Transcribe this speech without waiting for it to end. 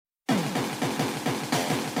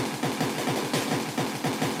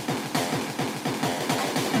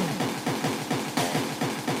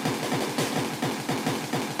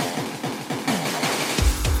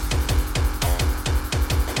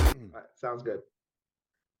good.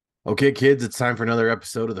 Okay, kids, it's time for another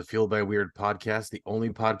episode of the Fueled by Weird podcast, the only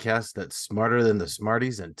podcast that's smarter than the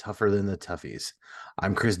smarties and tougher than the toughies.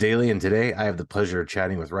 I'm Chris Daly, and today I have the pleasure of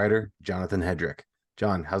chatting with writer Jonathan Hedrick.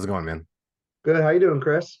 John, how's it going, man? Good. How you doing,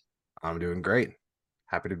 Chris? I'm doing great.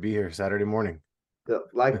 Happy to be here Saturday morning.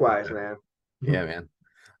 Likewise, man. Yeah, man.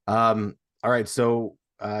 All right, so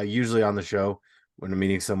usually on the show, when I'm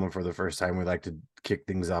meeting someone for the first time, we like to kick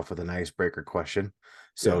things off with an icebreaker question.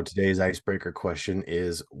 Yeah. So today's icebreaker question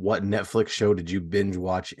is, what Netflix show did you binge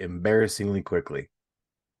watch embarrassingly quickly?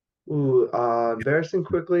 Ooh, embarrassing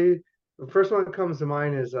quickly. The first one that comes to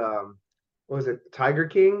mind is what was it, Tiger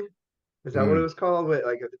King? Is that what it Mm, was called?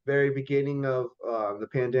 Like at the very beginning of the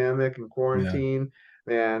pandemic and yeah. quarantine.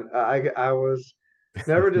 Man, I was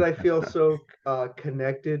never did I feel so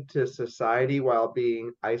connected to society while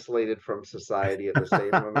being isolated from society at the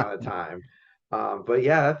same amount of time. But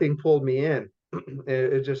yeah, that thing pulled me in.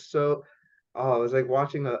 It just so Oh, it was like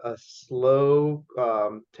watching a slow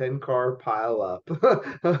 10 car pile up.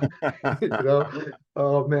 You know?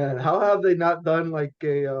 Oh man, how have they not done like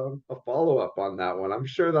a follow-up on that one? I'm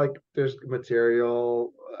sure like there's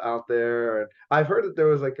material out there. And I've heard that there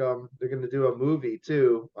was like they're gonna do a movie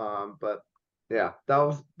too. But yeah, that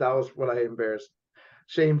was what I embarrassed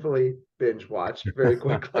shamefully binge watched very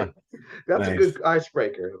quickly. That's a Nice. good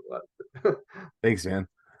icebreaker. Thanks, man.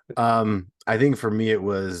 I think for me it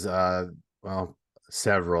was well,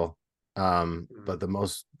 several. But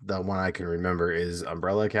the one I can remember is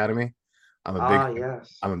Umbrella Academy. I'm a big Ah,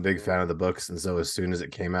 yes. I'm a big Yeah. fan of the books, and so as soon as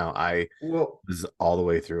it came out, I Well, was all the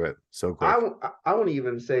way through it so I quick. w- I wouldn't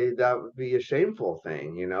even say that would be a shameful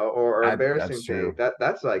thing, or That's embarrassing thing. true.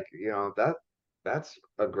 That's like, that's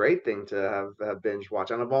a great thing to have binge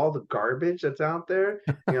watch. And of all the garbage that's out there,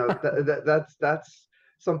 that's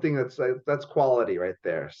something that's quality right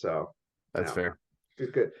there. So, That's yeah, fair.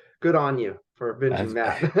 good on you for binging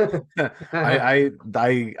That's that.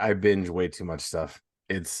 I binge way too much stuff.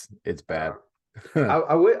 It's bad. Uh,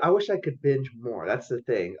 I wish I could binge more. That's the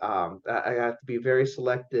thing. I have to be very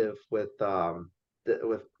selective with the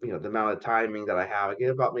amount of timing that I have. I get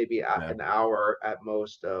about maybe Yeah. an hour at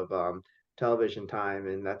most of television time,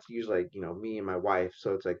 and that's usually like, me and my wife.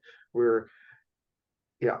 So it's like we're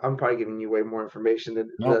yeah, I'm probably giving you way more information than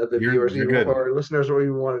No, the you're viewers you're even good. or listeners will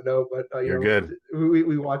even want to know. But You're good.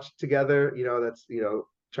 we watch together. That's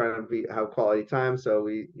trying to be have quality time. So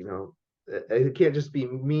it can't just be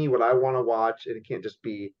me what I want to watch, and it can't just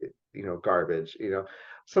be garbage.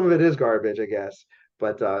 Some of it is garbage, I guess,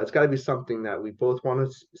 but it's got to be something that we both want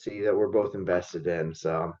to see that we're both invested in.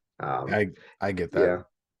 So I I get that. yeah,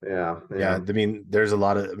 yeah, Yeah, yeah. I mean, there's a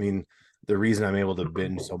lot of, I mean, the reason I'm able to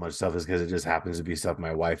binge so much stuff is because it just happens to be stuff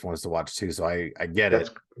my wife wants to watch too. So I get That's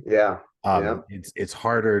it. yeah, yeah, It's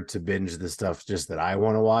harder to binge the stuff just that I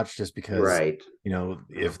want to watch, just because, right.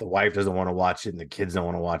 if the wife doesn't want to watch it and the kids don't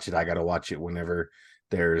want to watch it, I got to watch it whenever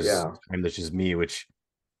there's Yeah, time that's just me, which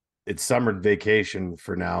it's summer vacation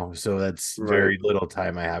for now, so that's right. very little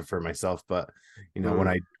time I have for myself. But when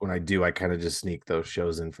Mm, I do, I kind of just sneak those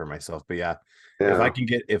shows in for myself. But yeah, yeah.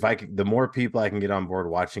 if I can, the more people I can get on board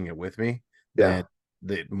watching it with me, then Yeah,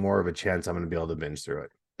 the more of a chance I'm going to be able to binge through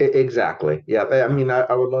it. exactly. Yeah, I Yeah. mean,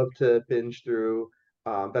 I would love to binge through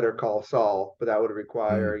Better Call Saul, but that would Mm,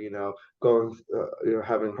 require, going,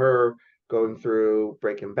 having her going through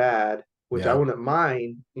Breaking Bad, which I yeah, wouldn't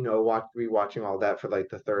mind, rewatching all that for like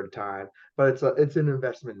the third time. But it's an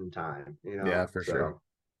investment in time, yeah, for sure.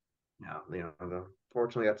 So yeah,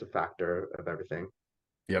 fortunately, that's a factor of everything.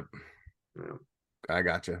 Yep, You know. I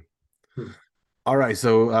gotcha. Hmm. All right,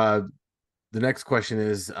 so the next question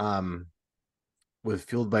is, with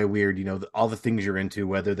Fueled by Weird, all the things you're into,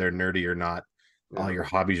 whether they're nerdy or not, all Yeah, your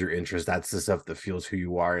hobbies, your interests, that's the stuff that fuels who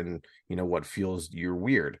you are and what fuels your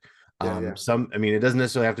weird. yeah, yeah. I mean, it doesn't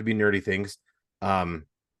necessarily have to be nerdy things. Um,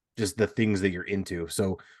 just the things that you're into.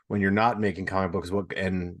 So when you're not making comic books,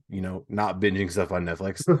 not binging stuff on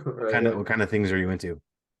Netflix, Right, yeah. what kind of things are you into?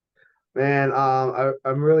 Man,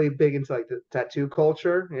 I'm really big into like the tattoo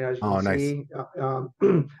culture. As you can Oh, nice. see,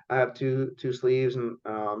 I have two sleeves, and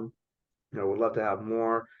would love to have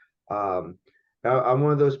more. Um, I'm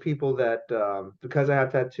one of those people that because I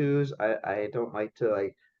have tattoos, I don't like to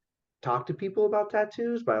like talk to people about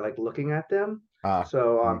tattoos by like looking at them. Ah,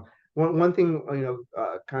 So mm, one thing,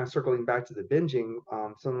 kind of circling back to the binging,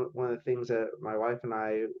 one of the things that my wife and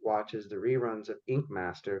I watch is the reruns of Ink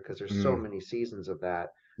Master because there's so mm, many seasons of that.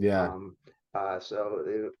 yeah, Um,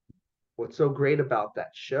 what's so great about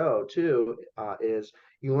that show too is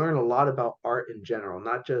you learn a lot about art in general,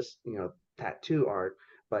 not just tattoo art,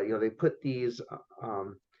 but they put these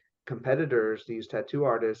competitors, these tattoo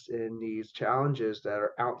artists, in these challenges that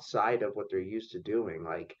are outside of what they're used to doing,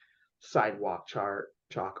 like sidewalk chart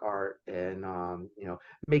chalk art, and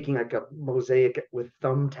making like a mosaic with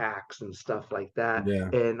thumbtacks and stuff like that. Yeah.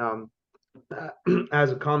 And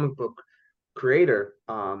as a comic book creator,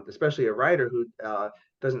 especially a writer who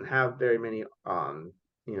doesn't have very many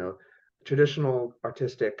you know traditional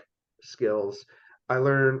artistic skills, I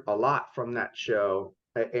learned a lot from that show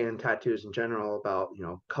and tattoos in general about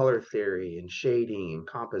color theory and shading and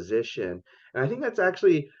composition. And I think that's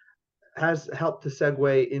actually has helped to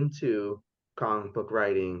segue into comic book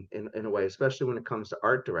writing in a way, especially when it comes to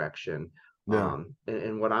art direction, Yeah.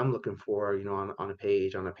 and what I'm looking for, on a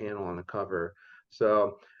page, on a panel, on a cover.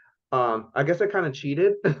 So I guess I kind of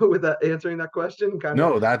cheated with answering that question, kind of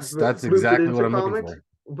No, that's looped it exactly what into I'm looking comics. for.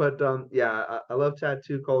 But yeah, I love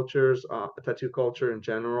tattoo culture in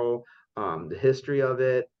general, the history of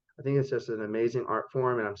it. I think it's just an amazing art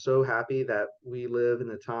form, and I'm so happy that we live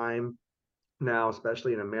in a time now,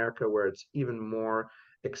 especially in America, where it's even more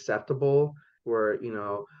acceptable. Where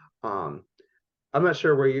I'm not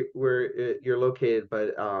sure where you're located,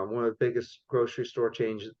 but one of the biggest grocery store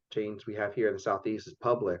chains we have here in the Southeast is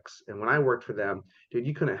Publix. And when I worked for them, dude,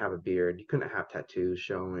 you couldn't have a beard, you couldn't have tattoos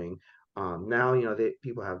showing. Now,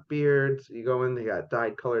 people have beards. You go in, they got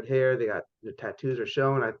dyed colored hair, they got the tattoos are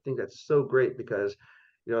showing. I think that's so great because,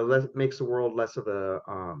 makes the world less of a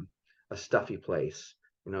stuffy place.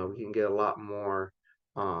 We can get a lot more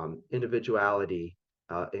individuality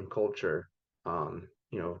in culture,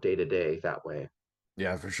 day to day that way.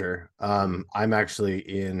 Yeah, for sure. Mhm. I'm actually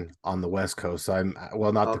in on the West Coast. So I'm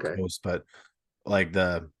well, not the Okay. coast, but like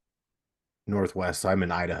the Northwest. So I'm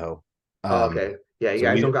in Idaho. Oh, Um, okay. Yeah, you so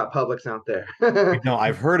guys don't got Publix out there. we don't.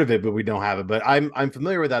 I've heard of it, but we don't have it. But I'm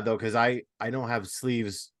familiar with that though, because I don't have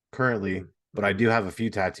sleeves currently, Mm, but I mm, do have a few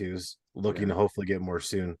tattoos. Looking yeah, to hopefully get more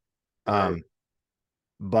soon. right. Um,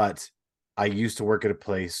 but I used to work at a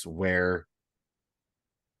place where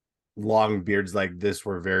long beards like this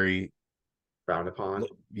were very, Frowned upon.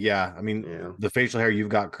 yeah. I mean, Yeah. the facial hair you've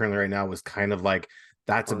got currently right now was kind of like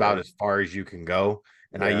that's about Okay. as far as you can go.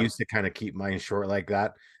 And I Yeah. used to kind of keep mine short like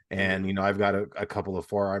that. And Mm, I've got a couple of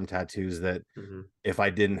forearm tattoos that mm, if I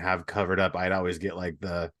didn't have covered up, I'd always get like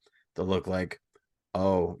the look like,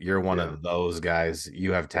 oh, you're one yeah. of those guys.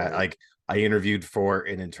 You have Right. like I interviewed for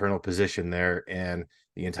an internal position there, and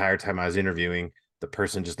the entire time I was interviewing, the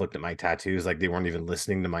person just looked at my tattoos like they weren't even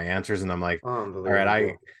listening to my answers, and I'm like, all right, I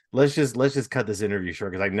Unbelievable. let's just cut this interview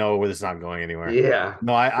short because I know where this is not going anywhere. Yeah.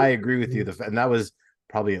 No, I agree with you. Mm, And that was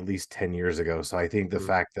probably at least 10 years ago. So I think the mm,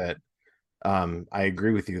 fact that I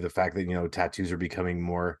agree with you, the fact that tattoos are becoming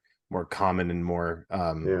more common and more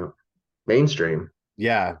yeah. Mainstream.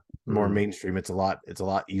 yeah, more Mm, mainstream. It's a lot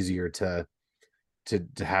easier to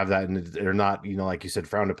have that, and they're not, like you said,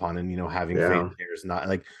 frowned upon. And having facial yeah. hair is not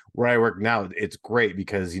like where I work now. It's great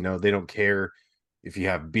because they don't care if you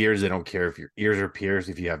have beards, they don't care if your ears are pierced,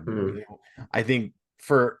 if you have Mm, I think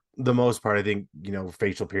for the most part, I think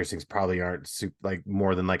facial piercings probably aren't like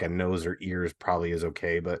more than like a nose or ears probably is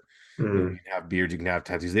okay. But you mm, can have beards, you can have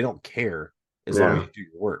tattoos, they don't care as long as yeah. you do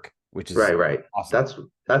your work, which is Right, right. awesome.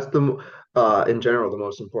 That's the in general the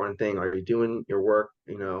most important thing. Are you doing your work?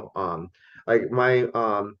 Like my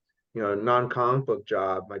non-comic book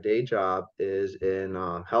job, my day job is in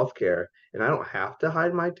healthcare, and I don't have to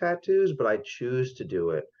hide my tattoos, but I choose to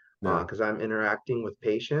do it Yeah, because I'm interacting with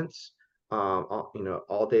patients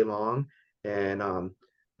all day long, and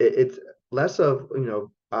it's less of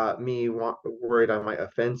worried I might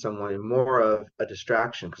offend someone and more of a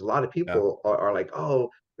distraction because a lot of yeah, people are like, oh,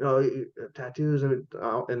 tattoos,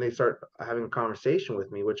 and they start having a conversation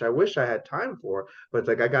with me, which I wish I had time for, but it's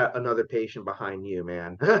like I got another patient behind you,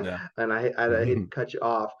 man, yeah. and I hate to cut you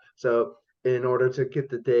off. So in order to get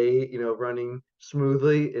the day, running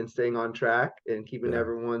smoothly and staying on track and keeping Yeah,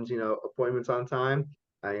 everyone's, appointments on time,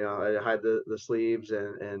 I hide the sleeves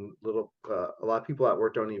and little. A lot of people at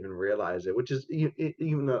work don't even realize it, which is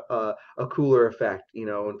even a cooler effect,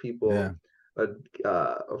 when yeah, people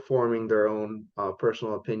uh, forming their own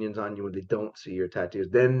personal opinions on you when they don't see your tattoos.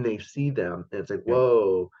 Then they see them, and it's like, yep,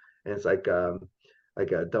 whoa, and it's like a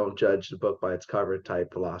don't judge the book by its cover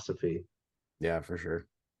type philosophy. yeah, for sure.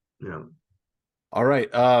 Yeah, All right.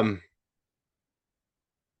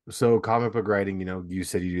 So comic book writing, you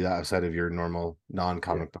said you do that outside of your normal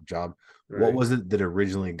yeah, non-comic book job. What right. was it that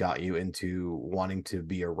originally got you into wanting to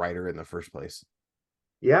be a writer in the first place?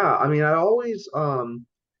 Yeah, I mean, I always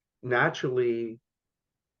naturally,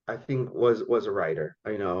 I think, was a writer.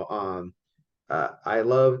 I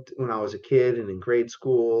loved when I was a kid and in grade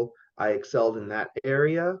school. I excelled in that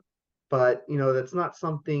area, but that's not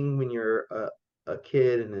something when you're a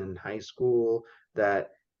kid and in high school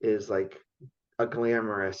that is like a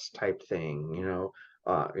glamorous type thing,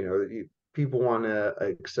 people want to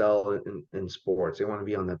excel in sports. They want to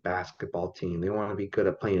be on the basketball team. They want to be good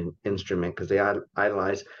at playing an instrument because they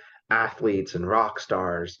idolize athletes and rock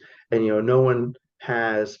stars. And no one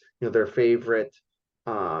has their favorite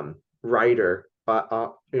writer,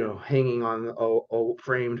 hanging on a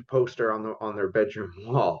framed poster on their bedroom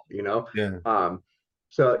wall. Yeah.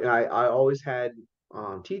 So I always had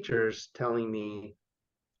teachers telling me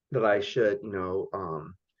that I should,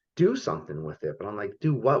 do something with it. But I'm like,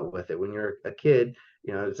 do what with it? When you're a kid,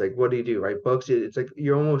 it's like, what do you do? Write books? It's like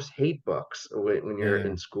you almost hate books when you're Yeah.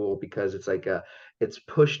 in school because it's like it's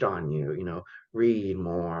pushed on you. Read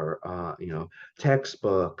more.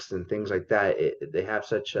 Textbooks and things like that. They have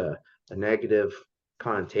such a negative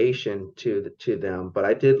connotation to them. But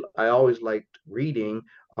I always liked reading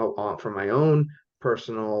for my own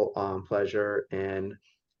personal pleasure. And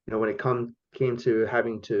when it came to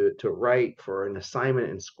having to write for an assignment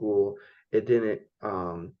in school, it didn't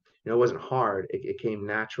it wasn't hard. It came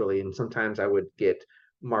naturally, and sometimes I would get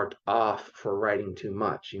marked off for writing too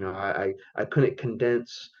much. I couldn't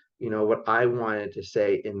condense what I wanted to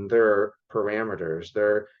say in their parameters,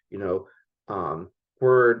 their um,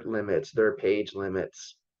 word limits, their page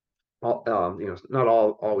limits. Not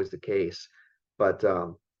always the case, but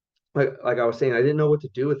like I was saying, I didn't know what to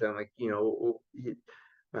do with them. Like,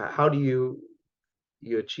 how do you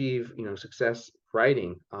achieve success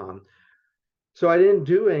writing? So I didn't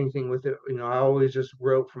do anything with it. I always just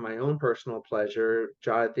wrote for my own personal pleasure,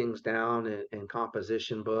 jotted things down in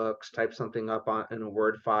composition books, typed something up in a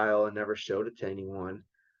Word file, and never showed it to anyone.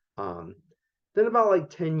 Um, then about like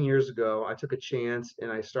 10 years ago, I took a chance and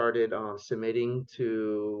I started submitting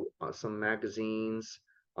to some magazines,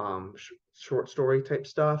 short story type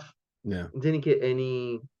stuff. Yeah. Didn't get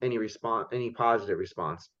any response, any positive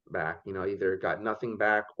response back. Either got nothing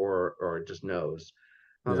back or just no's.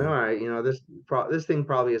 I was like, Yeah. all right, this thing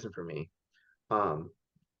probably isn't for me. um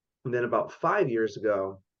and then about 5 years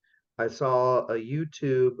ago, I saw a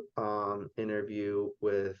YouTube interview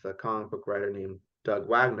with a comic book writer named Doug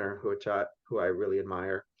Wagner, who I really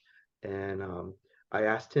admire. And I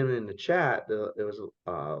asked him in the chat, it was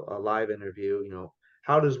a live interview,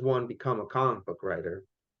 how does one become a comic book writer?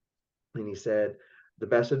 And he said, the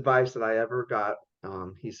best advice that I ever got,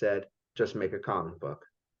 he said, just make a comic book.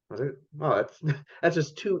 I was like, oh, that's that's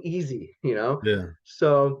just too easy. Yeah.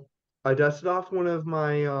 So I dusted off one of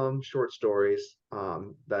my short stories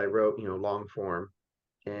that I wrote, long form,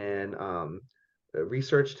 and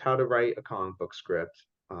researched how to write a comic book script.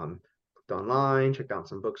 Looked online, checked out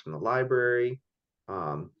some books from the library,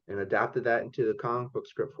 and adapted that into the comic book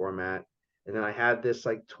script format. And then I had this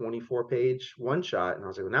like 24-page one shot, and I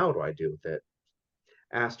was like, well, now what do I do with it?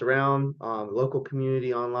 Asked around, local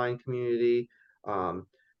community, online community, um,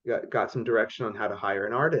 got some direction on how to hire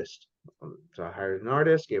an artist. So I hired an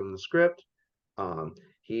artist, gave him the script.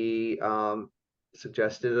 He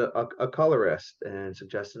suggested a colorist and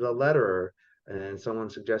suggested a letterer, and someone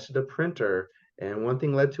suggested a printer. And one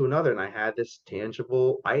thing led to another, and I had this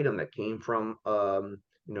tangible item that came from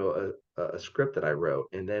a script that I wrote.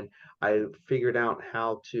 And then I figured out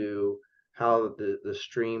how the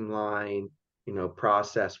streamline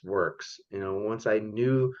process works. Once I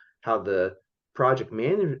knew how the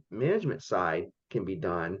management side can be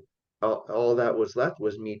done, all that was left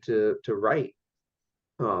was me to write,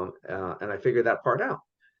 and I figured that part out.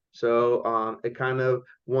 So it kind of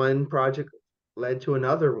one project led to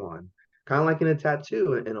another one, kind of like in a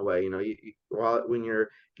tattoo in a way. While when you're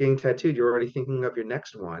getting tattooed, you're already thinking of your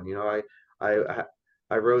next one. I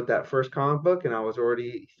I wrote that first comic book, and I was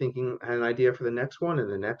already thinking, had an idea for the next one and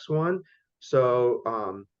the next one. So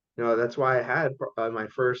that's why I had my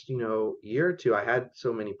first year or two, I had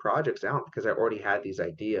so many projects out because I already had these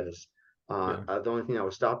ideas. Yeah. The only thing that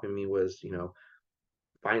was stopping me was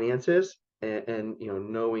finances and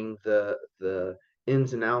knowing the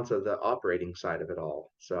ins and outs of the operating side of it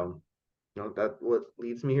all. So that's what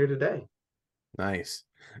leads me here today. Nice.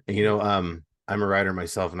 And Yeah. I'm a writer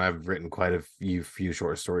myself, and I've written quite a few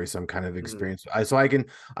short stories, so I'm kind of Mhm. experienced. I can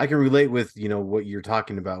relate with what you're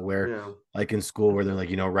talking about, where Yeah. like in school where they're like,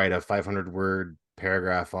 write a 500 word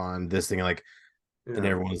paragraph on this thing, like, and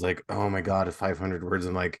Yeah. everyone's like, oh my God, 500 words.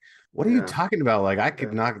 I'm like, what are you Yeah. talking about? Like, I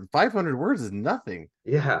could Yeah. knock 500 words is nothing.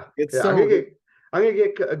 Yeah. It's Yeah. so, I'm gonna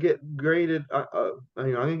get graded. I'm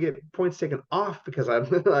gonna get points taken off because I'm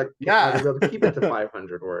like not yeah. gonna be able to keep it to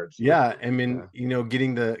 500 words. Yeah, I mean, Yeah.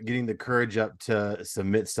 getting the courage up to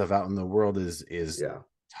submit stuff out in the world is Yeah.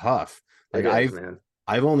 tough. Like It is, man.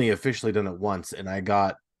 I've only officially done it once, and I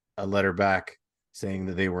got a letter back saying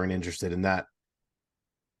that they weren't interested in that.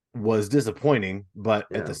 was disappointing, but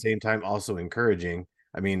at Yeah, the same time also encouraging.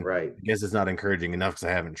 I mean, right. I guess it's not encouraging enough because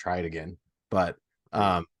I haven't tried again, but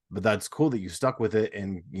Yeah. but that's cool that you stuck with it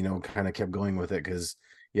and kind of kept going with it because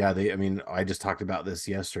yeah, I mean, I just talked about this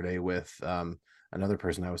yesterday with another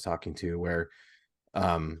person I was talking to where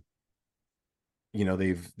um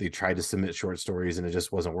they tried to submit short stories and it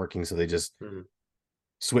just wasn't working, so they just Mhm.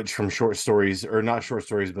 switched from short stories, or not short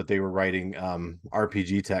stories, but they were writing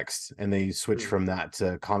RPG text, and they switched Mhm. from that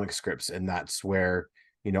to comic scripts. And that's where,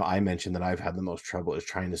 I mentioned that I've had the most trouble is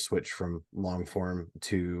trying to switch from long form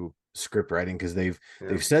to script writing because Yeah,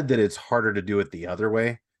 they've said that it's harder to do it the other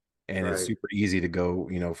way, and it's right. super easy to go,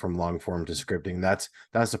 from long form to scripting. That's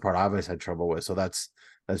the part I've always had trouble with. So that's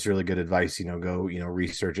really good advice. Go,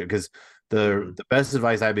 research it, because the Mhm. the best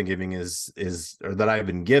advice I've been giving is or that I've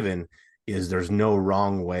been given is there's no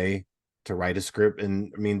wrong way to write a script.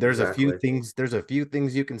 And I mean, Exactly. there's a few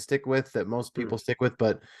things you can stick with that most Mhm. people stick with,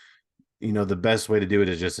 but the best way to do it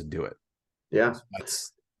is just to do it. Yeah. So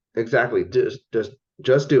that's Exactly.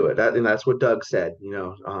 Just do it. And that's what Doug said,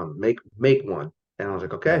 make one. And I was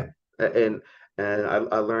like, yeah, okay. And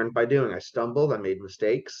I learned by doing. I stumbled, I made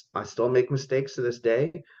mistakes. I still make mistakes to this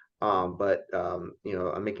day. But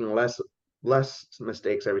I'm making less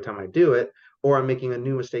mistakes every time I do it, or I'm making a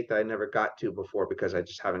new mistake that I never got to before because I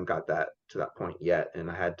just haven't got that to that point yet. And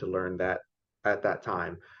I had to learn that at that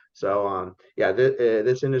time. So yeah,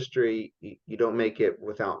 this industry, you don't make it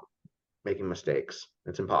without making mistakes.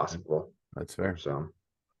 It's impossible. that's fair. So,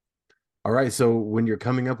 All right, so when you're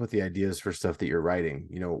coming up with the ideas for stuff that you're writing,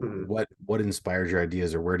 mhm. what inspires your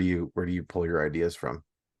ideas, or where do you pull your ideas from?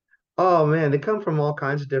 Oh man, they come from all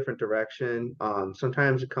kinds of different direction.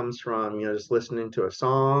 Sometimes it comes from, just listening to a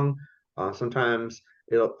song. Sometimes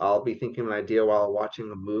I'll be thinking of an idea while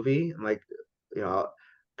watching a movie. I'm like, you know,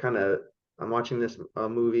 kind of, I'm watching this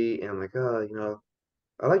movie and I'm like, oh,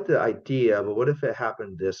 I like the idea, but what if it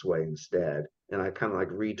happened this way instead? And I kind of like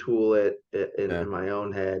retool it in Yeah. my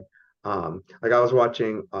own head. Like I was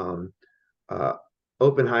watching uh,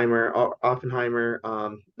 Oppenheimer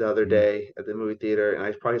the other Mm. day at the movie theater, and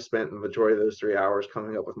I probably spent the majority of those 3 hours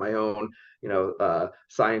coming up with my own,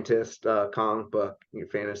 scientist comic book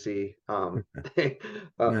fantasy thing.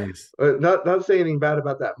 Uh, Nice. not saying anything bad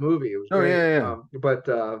about that movie; it was Oh, great. yeah, yeah, But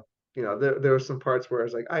there were some parts where I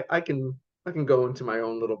was like, I can go into my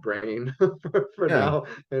own little brain for yeah. now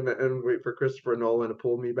and wait for Christopher Nolan to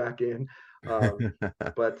pull me back in. Um, Yeah.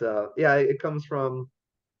 but yeah, it comes from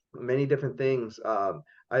many different things.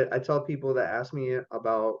 I tell people that ask me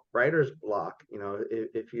about writer's block,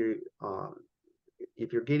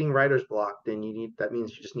 if you're getting writer's block, then that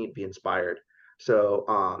means you just need to be inspired.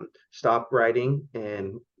 So stop writing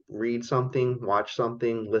and read something, watch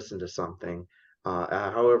something, listen to something,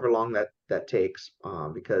 however long that takes,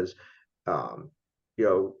 because um, you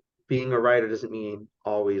know being a writer doesn't mean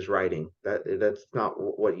always writing. That's not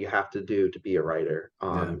what you have to do to be a writer.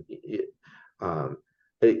 Yeah. Um,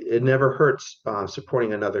 it never hurts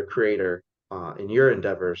supporting another creator in your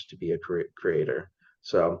endeavors to be a creator.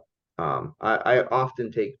 So I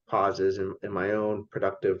often take pauses in my own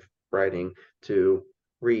productive writing to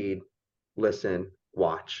read, listen,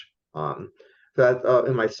 watch. That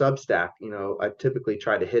in my Substack, I typically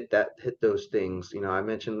try to hit those things. I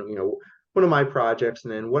mentioned, one of my projects,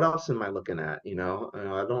 and then what else am I looking at? I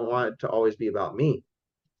don't want it to always be about me.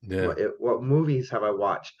 Yeah. What movies have I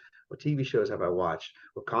watched? What TV shows have I watched?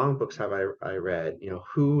 What comic books have I read?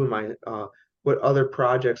 Who am I? What other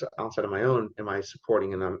projects outside of my own am I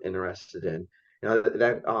supporting and I'm interested in?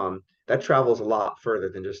 That travels a lot further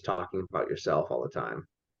than just talking about yourself all the time.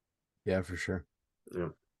 Yeah, for sure. Yeah,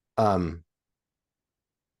 Um,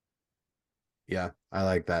 yeah, I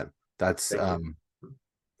like that. That's thank you.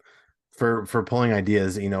 for pulling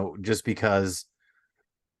ideas, just because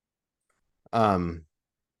um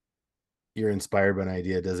you're inspired by an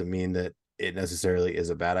idea doesn't mean that it necessarily is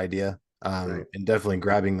a bad idea. Right. And definitely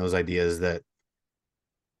grabbing those ideas that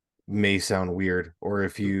may sound weird, or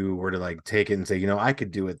if you were to like take it and say, I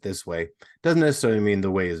could do it this way, doesn't necessarily mean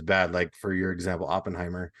the way is bad. Like for your example,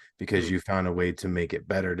 Oppenheimer, because Mhm. you found a way to make it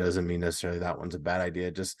better doesn't mean necessarily that one's a bad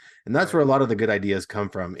idea. Just, and that's where Right. a lot of the good ideas come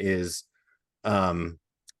from is um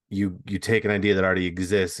you take an idea that already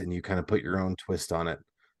exists and you kind of put your own twist on it.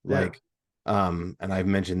 Yeah. Like and I've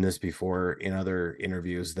mentioned this before in other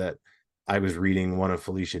interviews that I was reading one of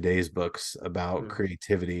Felicia Day's books about Mhm.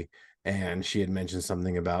 creativity, and she had mentioned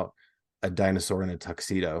something about a dinosaur in a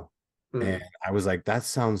tuxedo, and Mhm. I was like, that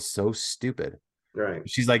sounds so stupid. Right.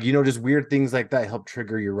 She's like, just weird things like that help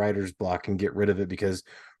trigger your writer's block and get rid of it, because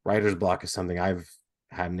writer's block is something I've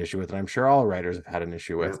had an issue with, and I'm sure all writers have had an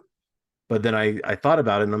issue Yeah. with. But then I thought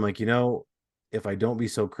about it and I'm like, if I don't be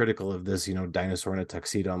so critical of this, dinosaur in a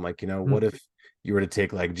tuxedo, I'm like, what if you were to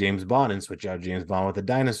take like James Bond and switch out James Bond with a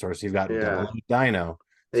dinosaur? So you've got double Yeah. Dino.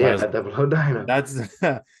 So I Yeah, was like, Double O Dino. that's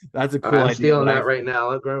that's a cool I'm idea, stealing but that right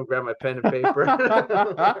now. I'll go grab my pen and paper.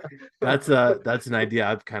 that's an idea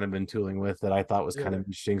I've kind of been tooling with that I thought was kind of Yeah.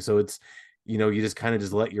 interesting. So it's, you just kind of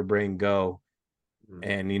just let your brain go, Mhm.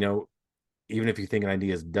 and even if you think an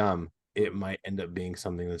idea is dumb, it might end up being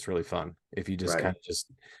something that's really fun if you just Right. kind of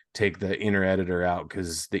just take the inner editor out,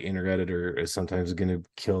 because the inner editor is sometimes going to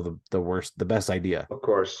kill the best idea. Of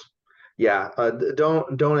course. Yeah.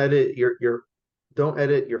 Don't edit your don't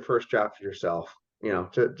edit your first draft yourself.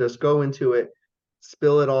 Just go into it,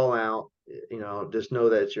 spill it all out. Just know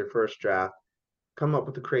that it's your first draft. Come up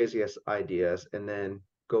with the craziest ideas, and then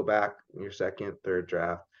go back in your second, third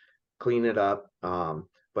draft, clean it up.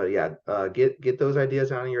 But yeah, get those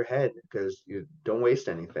ideas out of your head, because you don't waste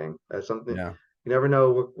anything. That's something Yeah. you never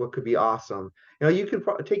know what could be awesome. You could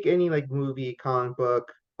take any like movie, comic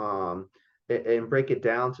book, and break it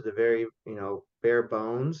down to the very bare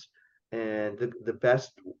bones. And the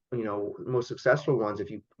best, most successful ones, if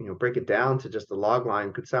you break it down to just the log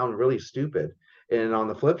line, could sound really stupid. And on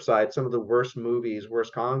the flip side, some of the worst movies,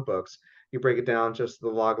 worst comic books, you break it down just the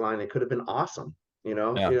log line, it could have been awesome. You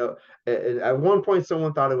know, Yeah. you know, at one point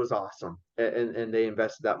someone thought it was awesome, and they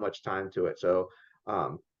invested that much time to it. So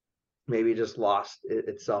um, maybe just lost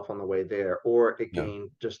itself on the way there, or it Yeah.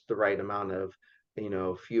 gained just the right amount of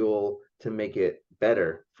fuel to make it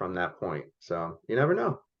better from that point. So you never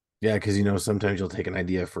know. Yeah, because sometimes you'll take an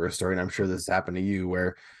idea for a story, and I'm sure this happened to you,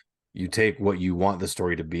 where you take what you want the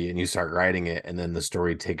story to be and you start writing it, and then the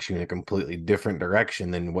story takes you in a completely different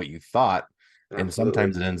direction than what you thought, and Absolutely.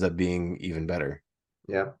 sometimes it ends up being even better.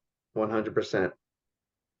 Yeah, 100%.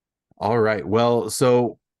 All right. Well,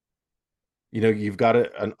 so you've got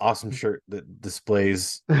an awesome shirt that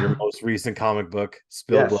displays your most recent comic book,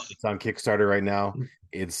 Spillblood. Yes. It's on Kickstarter right now.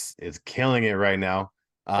 It's killing it right now.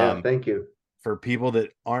 Yeah, Um, thank you. for people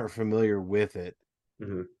that aren't familiar with it,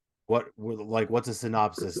 Mhm. what's a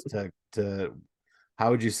synopsis to how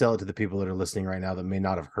would you sell it to the people that are listening right now that may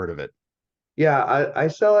not have heard of it? Yeah, I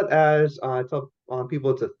sell it as I tell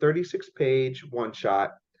people it's a 36-page one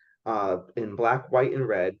shot in black, white, and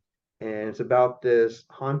red. And it's about this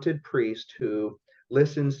haunted priest who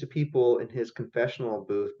listens to people in his confessional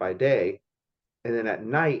booth by day. And then at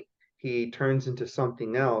night, he turns into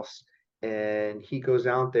something else, and he goes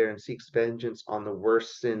out there and seeks vengeance on the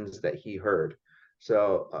worst sins that he heard.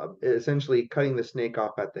 So essentially, cutting the snake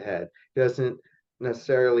off at the head. He doesn't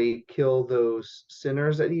necessarily kill those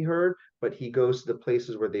sinners that he heard, but he goes to the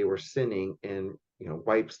places where they were sinning, and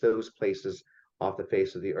wipes those places off the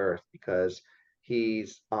face of the earth, because he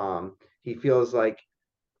feels like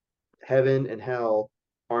heaven and hell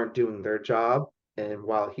aren't doing their job, and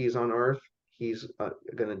while he's on earth, he's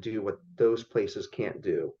going to do what those places can't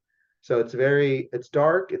do. So it's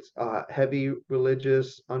dark, it's heavy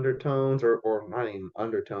religious undertones, or not even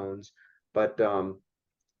undertones, but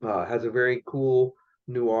has a very cool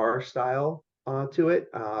noir style to it.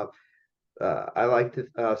 I liked it.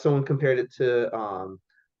 Someone compared it to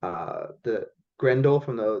the Grendel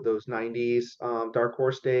from those '90s Dark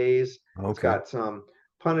Horse days. It's Okay. got some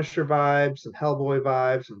Punisher vibes, some Hellboy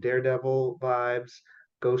vibes, some Daredevil vibes,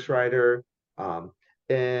 Ghost Rider, um,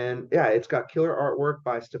 and yeah, it's got killer artwork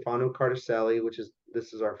by Stefano Carticelli, which is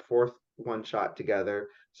this is our fourth one shot together,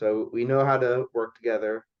 so we know how to work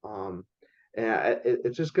together. And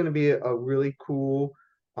it's just going to be a really cool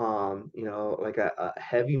like a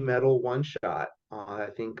heavy metal one shot. I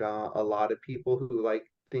think a lot of people who like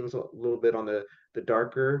things a little bit on the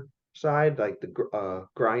darker side, like the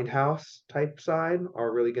grindhouse type side,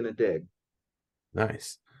 are really gonna dig.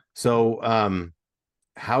 Nice. So,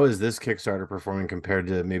 how is this Kickstarter performing compared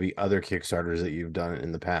to maybe other Kickstarters that you've done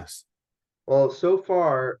in the past? Well, so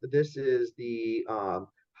far, this is the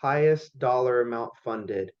highest dollar amount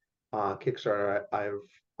funded Kickstarter I've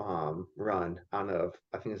run out of.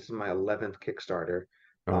 I think this is my 11th Kickstarter,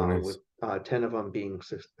 Oh, with nice. 10 of them being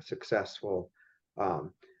successful.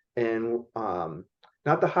 Um, and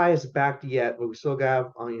not the highest backed yet, but we still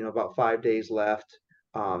got about 5 days left.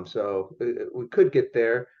 So we could get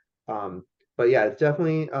there. But yeah, it's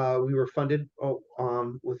definitely we were funded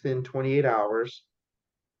within 28 hours.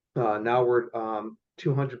 Now we're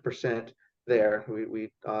 200% there.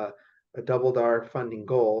 We doubled our funding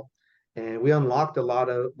goal, and we unlocked a lot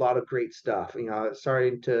of great stuff.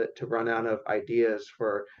 Starting to run out of ideas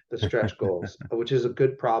for the stretch goals, which is a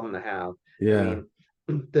good problem to have. I Yeah. mean,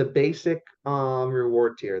 the basic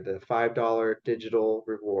reward tier, the $5 digital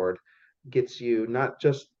reward, gets you not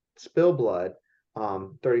just Spillblood,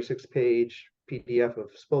 36-page PDF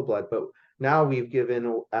of Spillblood, but now we've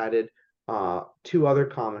added two other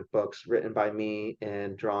comic books written by me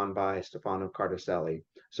and drawn by Stefano Cartaselli.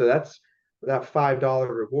 So that $5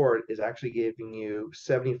 reward is actually giving you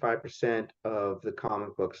 75% of the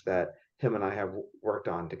comic books that him and I have worked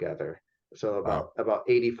on together. So Wow, about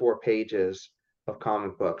 84 pages of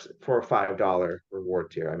comic books for a $5 reward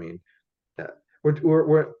tier. I mean, uh,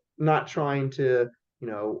 we're not trying to,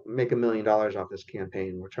 make $1 million off this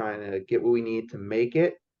campaign. We're trying to get what we need to make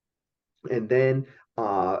it, and then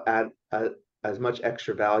add as much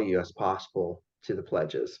extra value as possible to the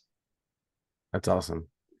pledges. that's awesome.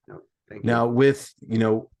 No, thank you.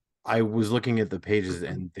 Now, I was looking at the pages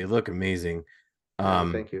and they look amazing. No,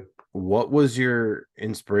 Um, thank you. what was your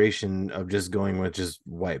inspiration of just going with just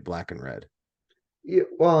white, black, and red? Yeah,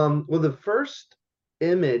 well, the first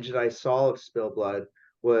image that I saw of Spillblood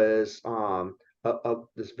was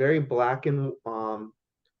this very black and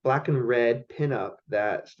red pinup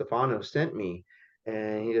that Stefano sent me,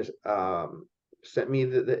 and he just sent me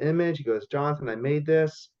the image. He goes, Jonathan, I made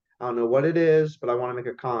this. I don't know what it is, but I want to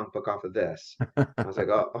make a comic book off of this. I was like,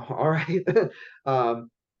 oh, all right.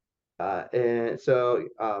 um, and so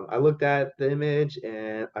I looked at the image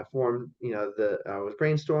and I formed, I was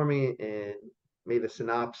brainstorming and made a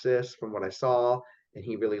synopsis from what I saw, and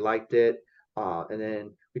he really liked it. And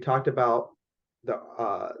then we talked about the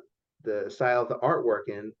uh, the style of the artwork,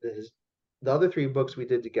 and the other three books we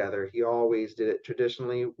did together. He always did it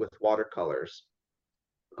traditionally with watercolors.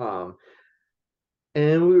 Um,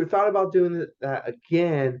 and we thought about doing that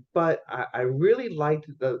again, but I really liked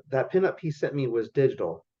that pinup he sent me was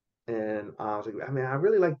digital. And I was like, I mean, I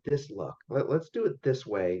really like this look. Let's do it this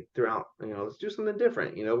way throughout, let's do something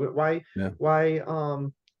different. Yeah, Why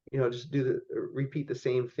just repeat the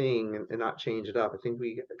same thing and not change it up. I think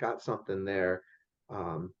we got something there.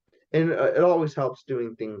 Um, and it always helps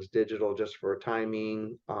doing things digital just for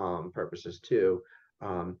timing purposes too.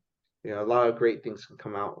 Um, a lot of great things can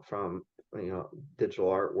come out from you know digital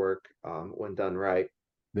artwork when done right.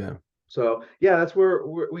 yeah, So yeah, that's where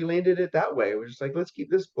we landed it that way. We're just like, let's keep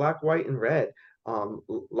this black, white, and red. A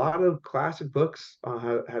lot of classic books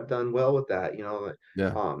have done well with that.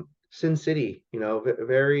 yeah, Sin City,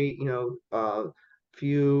 very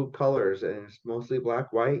few colors, and it's mostly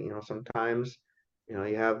black, white. Sometimes you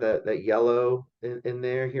have that yellow in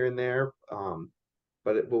there here and there.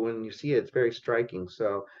 But when you see it, it's very striking.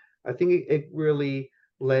 So I think it really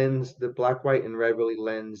lends the black, white, and red really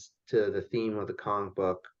lends to the theme of the comic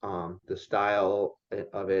book, the style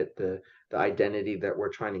of it, the identity that we're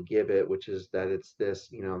trying to give it, which is that it's this,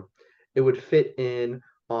 it would fit in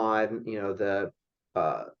on, the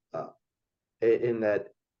uh, uh in that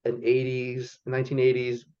an 80s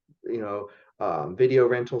 1980s video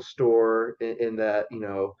rental store in that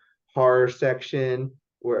horror section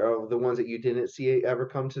where the ones that you didn't see ever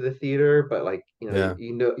come to the theater, but like yeah,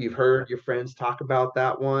 you've heard your friends talk about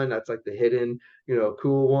that one. That's like the hidden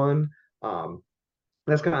cool one. um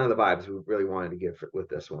that's kind of the vibes we really wanted to give with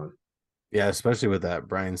this one. yeah. Especially with that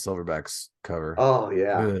Brian Silverback's cover. Oh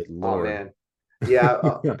yeah. Good Oh Lord. man. Yeah,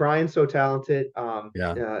 Brian's so talented.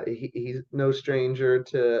 Yeah, He's no stranger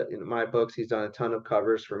to my books. He's done a ton of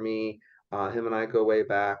covers for me. Him and I go way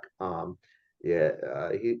back. Yeah,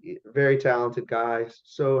 very talented guy.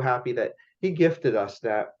 So happy that he gifted us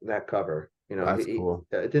that cover. that's cool.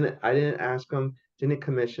 Didn't I didn't ask him, didn't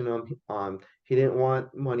commission him. He didn't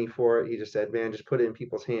want money for it. He just said, "Man, just put it in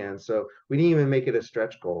people's hands." So we didn't even make it a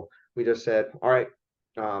stretch goal. We just said, "All right."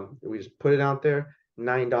 We just put it out there,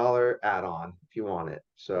 $9 add-on if you want it.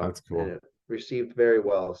 So, That's and cool. it received very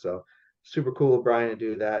well. So super cool of Brian to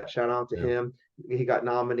do that. Shout out to Yeah, him. He got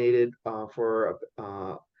nominated for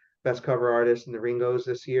best cover artist in the Ringos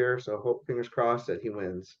this year. So hope fingers crossed that he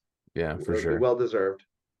wins. yeah, for It'll be sure. well deserved.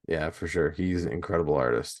 Yeah, for sure. He's an incredible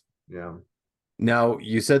artist. Yeah. Now,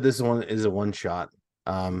 you said this one is a one shot.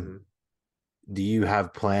 Um, Mhm. do you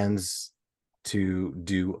have plans to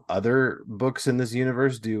do other books in this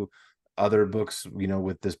universe? Do other books,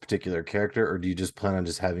 with this particular character, or do you just plan on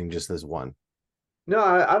just having just this one? No,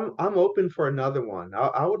 I'm open for another one.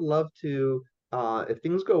 I would love to, if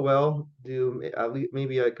things go well, do at least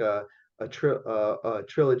maybe like a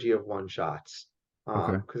trilogy of one shots.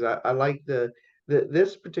 Okay. Because I like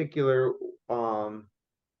this particular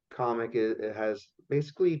comic. It has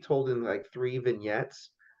basically told in like three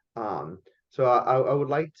vignettes. Um, so I would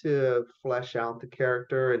like to flesh out the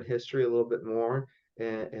character and history a little bit more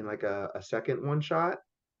in like a second one shot.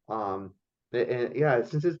 And yeah,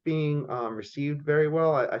 since it's being received very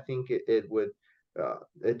well, I think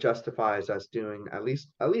it justifies us doing at least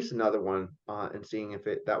another one and seeing if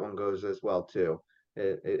that one goes as well too.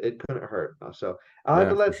 It couldn't hurt. So I'll have Yeah,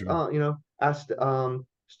 to for let sure. ask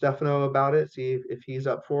Stefano about it, see if he's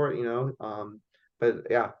up for it, you know. But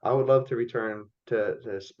yeah, I would love to return to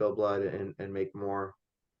Spillblood and make more.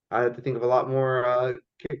 I have to think of a lot more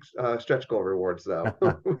stretch goal rewards though.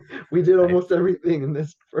 We did Hey, almost everything in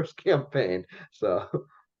this first campaign, so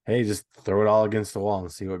hey, just throw it all against the wall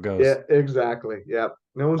and see what goes. yeah, exactly. Yep.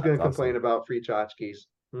 No one's That's gonna complain awesome. about free tchotchkes.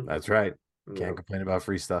 That's right. Can't Yep. complain about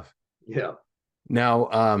free stuff. Yeah. Now,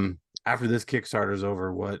 after this Kickstarter's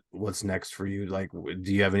over, what's next for you? Like,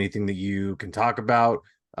 do you have anything that you can talk about,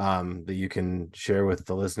 that you can share with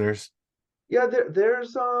the listeners? Yeah,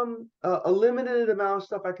 there's a limited amount of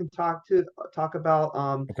stuff I can talk about.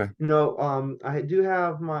 Okay. I do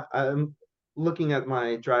have I'm looking at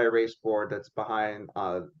my dry erase board that's behind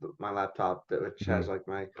my laptop which has Hmm. like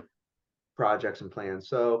my projects and plans.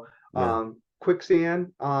 So Yeah.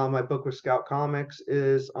 Quicksand, my book with Scout Comics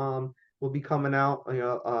is will be coming out.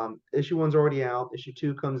 Issue one's already out. Issue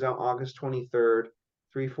two comes out August 23rd.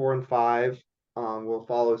 Three, four, and five will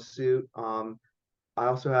follow suit. I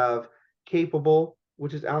also have Capable,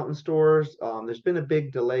 which is out in stores. There's been a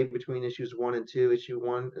big delay between issues one and two. Issue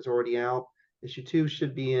one is already out. Issue two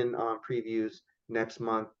should be in previews next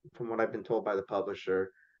month, from what I've been told by the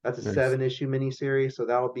publisher. That's a Nice. 7 issue miniseries, so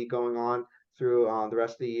that'll be going on through the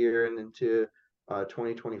rest of the year and into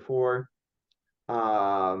 2024.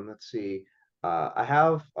 Let's see. I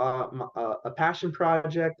have a passion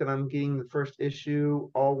project that I'm getting the first issue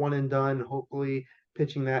all one and done. Hopefully,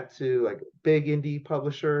 pitching that to like big indie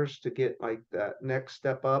publishers to get like that next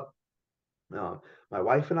step up. Uh, my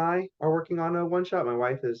wife and I are working on a one shot. My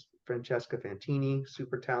wife is Francesca Fantini,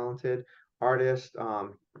 super talented artist.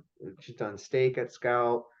 She's done Stake at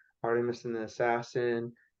Scout, Artemis and the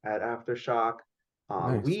Assassin at Aftershock.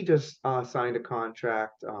 Nice. We just signed a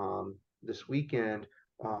contract this weekend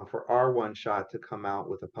for our one shot to come out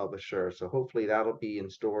with a publisher. So hopefully that'll be in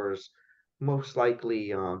stores most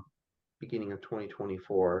likely beginning of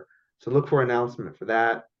 2024. So look for an announcement for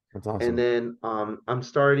that. That's And awesome. then I'm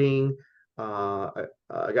starting.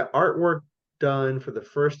 I got artwork done for the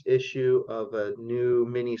first issue of a new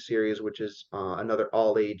mini series, which is another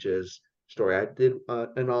all ages story. I did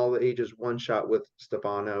an all ages one shot with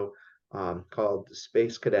Stefano called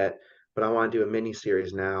Space Cadet, but I want to do a mini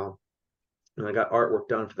series now. And I got artwork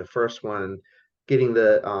done for the first one, getting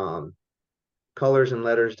the colors and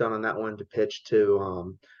letters done on that one to pitch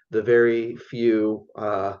to the very few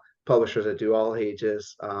publishers that do all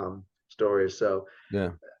ages stories. So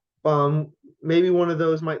Yeah. um, maybe one of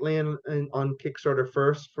those might land on Kickstarter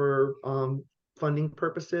first for funding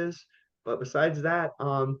purposes. But besides that,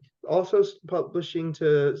 also publishing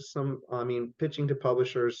to pitching to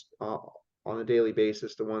publishers on a daily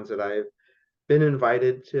basis, the ones that I've been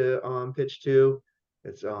invited to pitch to.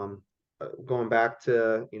 It's going back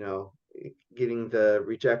to getting the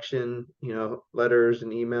rejection letters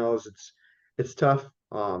and emails. It's tough.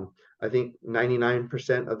 I think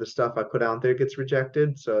 99% of the stuff I put out there gets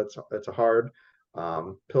rejected, so it's a hard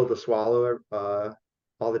pill to swallow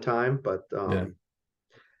all the time, but Yeah.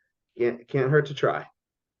 can't hurt to try.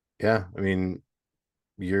 Yeah. I mean,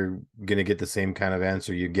 you're gonna get the same kind of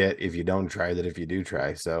answer you get if you don't try that if you do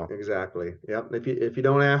try. So, Exactly. Yep. If you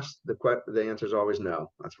don't ask, the answer is always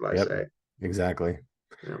no. That's what I yep, say. exactly.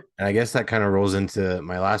 Yep. And I guess that kind of rolls into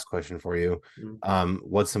my last question for you. Mm.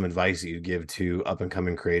 What's some advice that you give to up and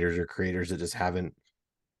coming creators or creators that just haven't,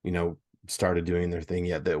 you know, started doing their thing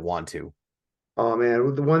yet that want to? Oh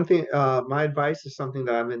man, the one thing, my advice is something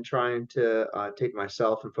that I've been trying to take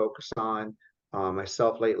myself and focus on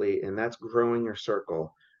myself lately, and that's growing your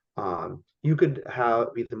circle. You could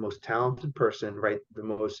be the most talented person, write the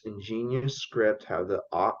most ingenious script, have the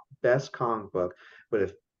best comic book, but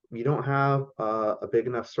if you don't have a big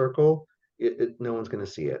enough circle, no one's going to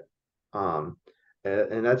see it. Um,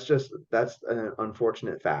 and that's an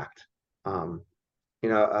unfortunate fact. Um,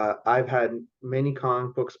 I've had many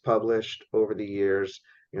comic books published over the years.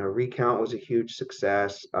 Recount was a huge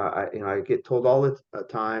success. I get told all the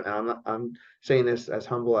time, and I'm saying this as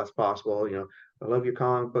humble as possible. I love your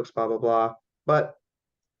comic books, blah blah blah. But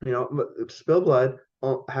Spillblood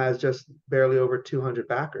has just barely over 200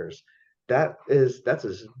 backers. That's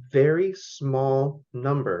a very small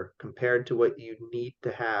number compared to what you need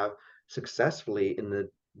to have successfully in the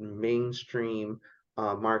mainstream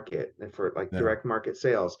market and for like Yeah, direct market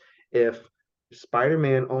sales. If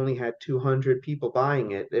Spider-Man only had 200 people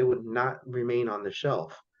buying it, it would not remain on the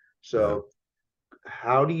shelf. yeah, So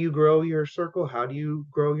how do you grow your circle? How do you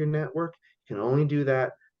grow your network? You can only do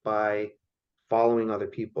that by following other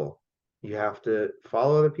people. You have to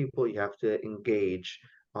follow other people. You have to engage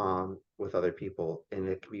with other people, and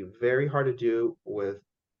it can be very hard to do with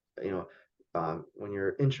when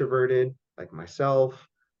you're introverted, like myself.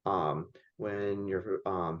 when you're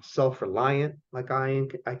self-reliant, like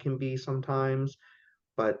I can be sometimes,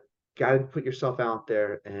 but got to put yourself out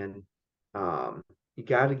there, and you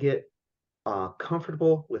got to get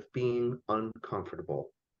comfortable with being uncomfortable.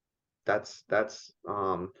 That's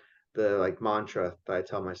the like mantra that I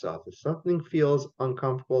tell myself. If something feels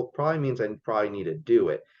uncomfortable, probably means I probably need to do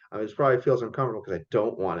it. I mean, it probably feels uncomfortable because I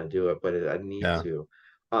don't want to do it, but I need Yeah. to.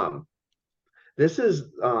 Um, this is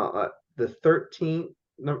the 13th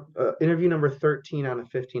interview number 13 out of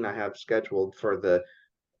 15 I have scheduled for the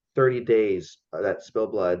 30 days that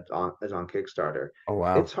is on Kickstarter. Oh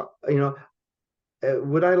wow. It's you know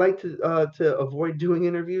would I like to avoid doing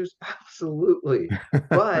interviews? Absolutely,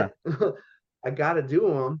 but I got to do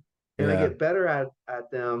them, and I Yeah. get better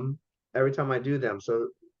at them every time I do them. So,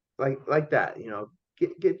 like that,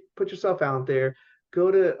 get put yourself out there.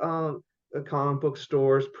 Go to comic book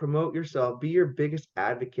stores, promote yourself, be your biggest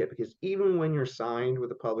advocate. Because even when you're signed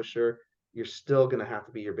with a publisher, you're still going to have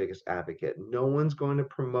to be your biggest advocate. No one's going to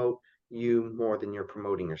promote you more than you're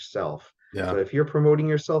promoting yourself. So Yeah. if you're promoting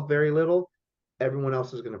yourself very little, everyone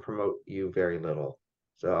else is going to promote you very little.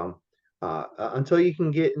 So until you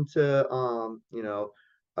can get into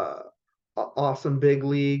uh, awesome big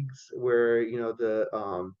leagues where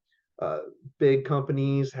uh, big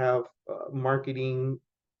companies have marketing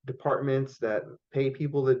departments that pay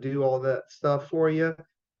people to do all that stuff for you,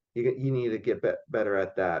 you need to get better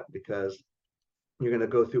at that, because you're going to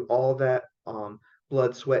go through all that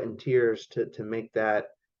blood, sweat, and tears to make that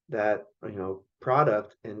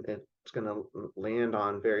product, and it's going to land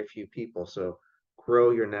on very few people. So grow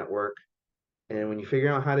your network, and when you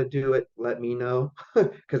figure out how to do it, let me know,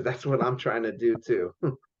 because that's what I'm trying to do too.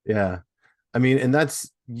 Yeah. I mean, and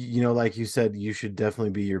that's, like you said, you should definitely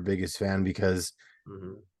be your biggest fan because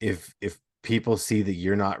Mhm. if people see that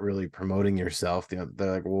you're not really promoting yourself, they're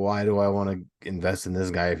like, well, why do I want to invest in this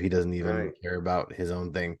guy if he doesn't even Right. care about his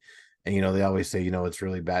own thing? And they always say, it's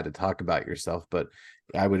really bad to talk about yourself, but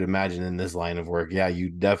I would imagine in this line of work, yeah, you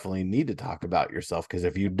definitely need to talk about yourself because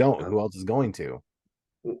if you don't, Yep. who else is going to?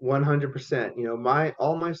 100%. My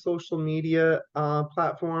all my social media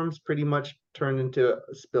platforms pretty much turned into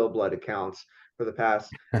Spillblood accounts for the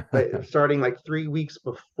past, starting like 3 weeks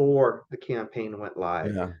before the campaign went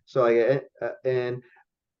live. Yeah, So and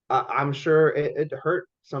I'm sure it hurt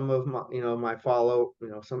some of my my follow.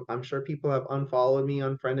 Some I'm sure people have unfollowed me,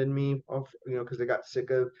 unfriended me, because they got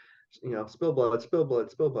sick of Spillblood,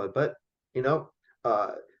 Spillblood, Spillblood. But you know,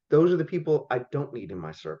 uh, those are the people I don't need in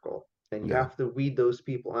my circle, and you yeah, have to weed those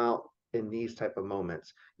people out in these type of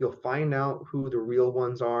moments. You'll find out who the real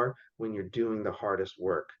ones are when you're doing the hardest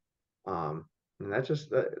work. Um, and that's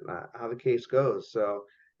just how the case goes. So,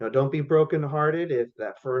 don't be brokenhearted if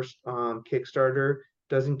that first Kickstarter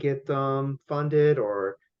doesn't get funded,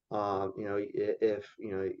 or if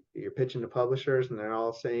you're pitching to publishers and they're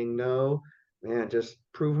all saying no, man, just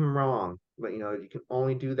prove them wrong. But you can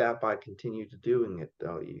only do that by continue to doing it,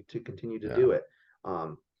 though. To continue to yeah, do it.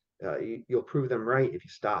 You'll prove them right if you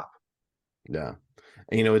stop. yeah.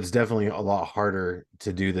 And, it's definitely a lot harder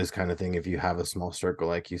to do this kind of thing if you have a small circle,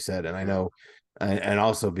 like you said. And I Yeah. know, and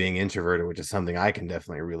also being introverted, which is something I can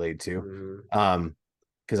definitely relate to. Hmm.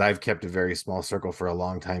 Because I've kept a very small circle for a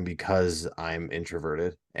long time because I'm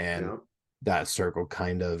introverted, and Yeah. that circle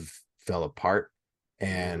kind of fell apart.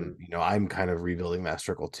 And Hmm. I'm kind of rebuilding that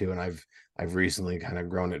circle too, and I've recently kind of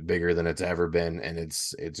grown it bigger than it's ever been, and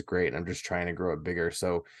it's great. And I'm just trying to grow it bigger.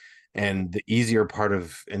 So, and the easier part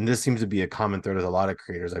of, and this seems to be a common thread with a lot of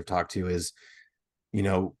creators I've talked to, is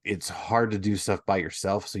it's hard to do stuff by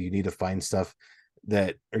yourself. So you need to find stuff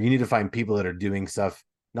or you need to find people that are doing stuff,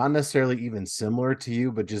 not necessarily even similar to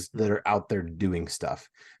you, but just that are out there doing stuff.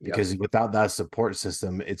 Yep. Because without that support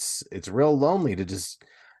system, it's real lonely to just,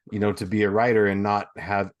 to be a writer and not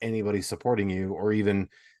have anybody supporting you, or even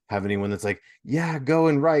have anyone that's like, yeah, go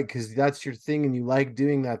and write because that's your thing and you like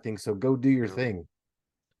doing that thing. So go do your Yep. thing.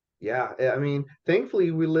 Yeah, I mean,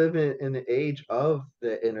 thankfully we live in the age of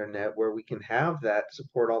the internet where we can have that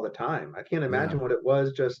support all the time. I can't Yeah. imagine what it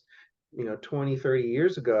was just, 20, 30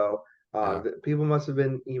 years ago. Yeah. People must have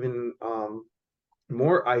been even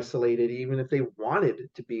more isolated, even if they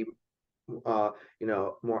wanted to be, more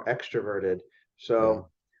extroverted. Yeah. So,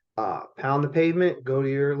 pound the pavement, go to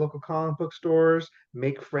your local comic book stores,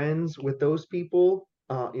 make friends with those people,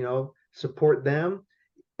 support them.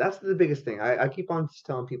 That's the biggest thing. I keep on just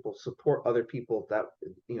telling people, support other people that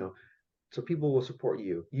you know so people will support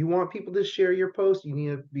you. You want people to share your post, you need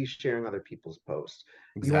to be sharing other people's posts.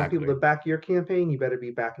 You want people to Exactly. back your campaign, you better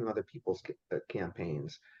be backing other people's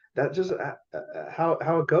campaigns. That's just how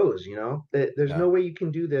it goes. There's Yeah. no way you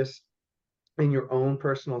can do this in your own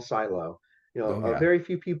personal silo. Oh yeah. Very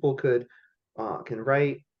few people can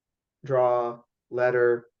write, draw,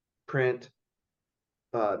 letter, print,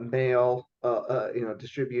 mail,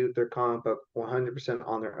 distribute their comic book 100%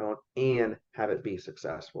 on their own and have it be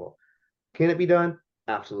successful. Can it be done?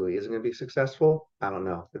 Absolutely. Is it going to be successful? I don't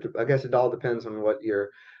know. I guess it all depends on what your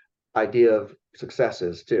idea of success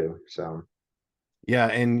is too. So, Yeah,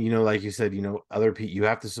 and like you said, other people, you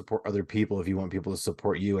have to support other people if you want people to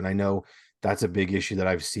support you. And I know that's a big issue that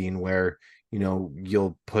I've seen where,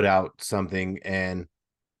 you'll put out something and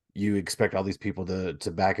you expect all these people to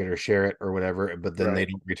back it or share it or whatever, but then they right,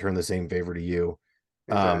 don't return the same favor to you.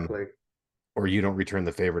 Um, exactly, or you don't return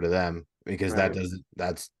the favor to them because right,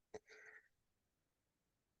 that's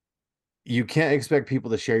you can't expect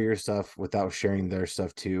people to share your stuff without sharing their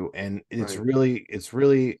stuff too. And right. it's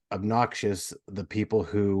really obnoxious, the people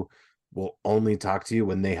who will only talk to you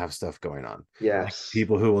when they have stuff going on. Like Yes.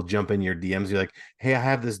 people who will jump in your DMs, you're like, hey, I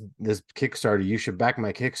have this Kickstarter, you should back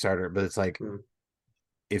my Kickstarter. But it's like, Mm,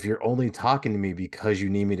 if you're only talking to me because you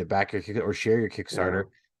need me to back your or share your yeah. Kickstarter,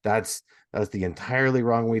 that's the entirely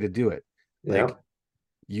wrong way to do it. Like Yep.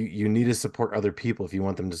 you need to support other people if you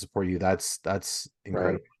want them to support you. That's Right.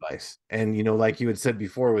 incredible advice. And like you had said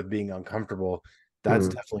before with being uncomfortable, that's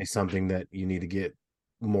Mm, definitely something that you need to get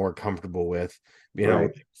more comfortable with.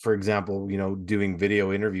 right. For example, doing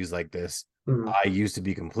video interviews like this. Mm, I used to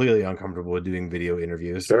be completely uncomfortable with doing video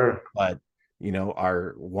interviews, sure. but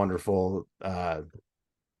our wonderful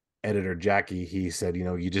editor Jackie, he said,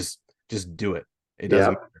 you just do it. It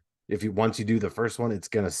doesn't Yep. matter. If you once you do the first one, it's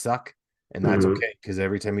gonna suck, and that's Mm, okay because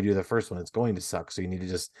every time you do the first one, it's going to suck. So you need to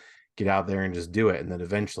just get out there and just do it, and then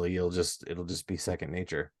eventually it'll just be second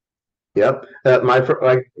nature. yep.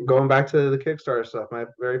 Like going back to the Kickstarter stuff, my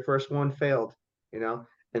very first one failed, you know,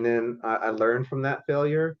 and then I learned from that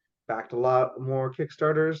failure, backed a lot more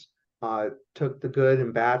Kickstarters, took the good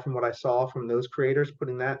and bad from what I saw from those creators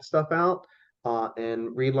putting that stuff out, and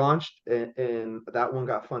relaunched, and that one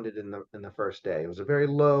got funded in the first day. It was a very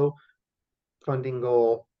low funding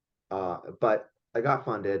goal, but I got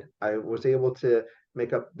funded. I was able to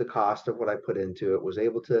make up the cost of what I put into it, was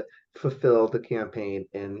able to fulfill the campaign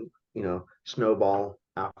and, snowball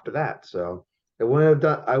after that. So I wouldn't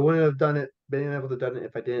have been able to done it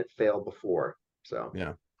if I didn't fail before. So,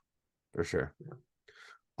 Yeah, for sure. yeah.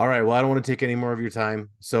 All right. Well, I don't want to take any more of your time,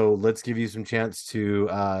 so let's give you some chance to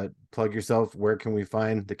plug yourself. Where can we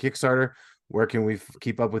find the Kickstarter? Where can we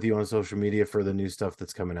keep up with you on social media for the new stuff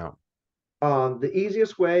that's coming out? The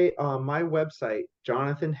easiest way on my website,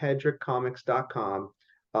 jonathanhedrickcomics.com.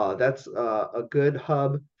 That's a good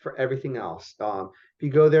hub for everything else. If you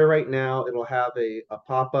go there right now, it'll have a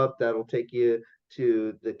pop-up that'll take you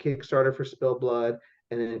to the Kickstarter for Spillblood.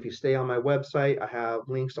 And then if you stay on my website, I have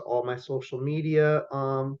links to all my social media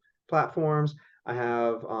platforms. I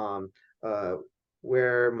have uh,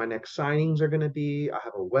 where my next signings are going to be. I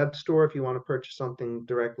have a web store if you want to purchase something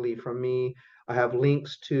directly from me. I have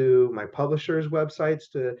links to my publishers' websites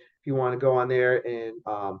to if you want to go on there and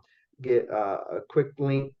get a quick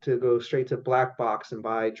link to go straight to Black Box and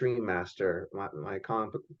buy Dream Master, my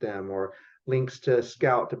comic book with them, or links to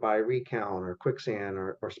Scout to buy Recount or Quicksand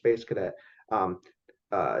or Space Cadet. Um,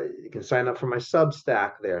 you can sign up for my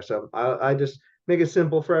Substack there. So I just make it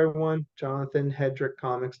simple for everyone.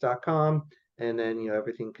 JonathanHedrickComics.com, and then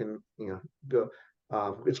everything can go.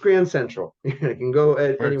 It's Grand Central. You can go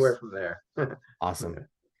anywhere Works. from there. Awesome.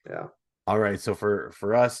 Yeah. All right, so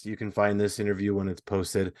for us, you can find this interview when it's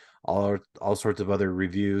posted, all sorts of other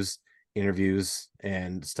reviews, interviews,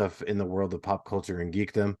 and stuff in the world of pop culture and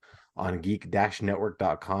geekdom on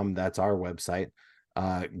geek-network.com. That's our website.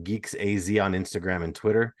 Geeks AZ on Instagram and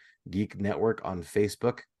Twitter, Geek Network on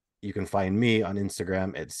Facebook. You can find me on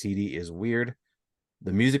Instagram at CD is weird.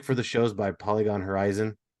 The music for the show is by Polygon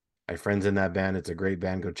Horizon. My friends in that band. It's a great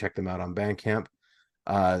band. Go check them out on Bandcamp.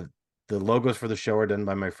 Uh, the logos for the show are done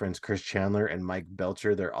by my friends Chris Chandler and Mike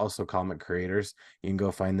Belcher. They're also comic creators. You can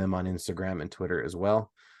go find them on Instagram and Twitter as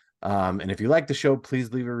well. And if you like the show,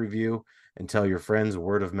 please leave a review and tell your friends.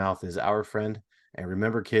 Word of mouth is our friend. And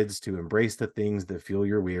remember, kids, to embrace the things that feel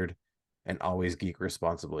you're weird and always geek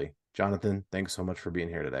responsibly. Jonathan, thanks so much for being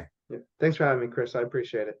here today. Yeah. Thanks for having me, Chris. I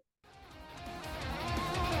appreciate it.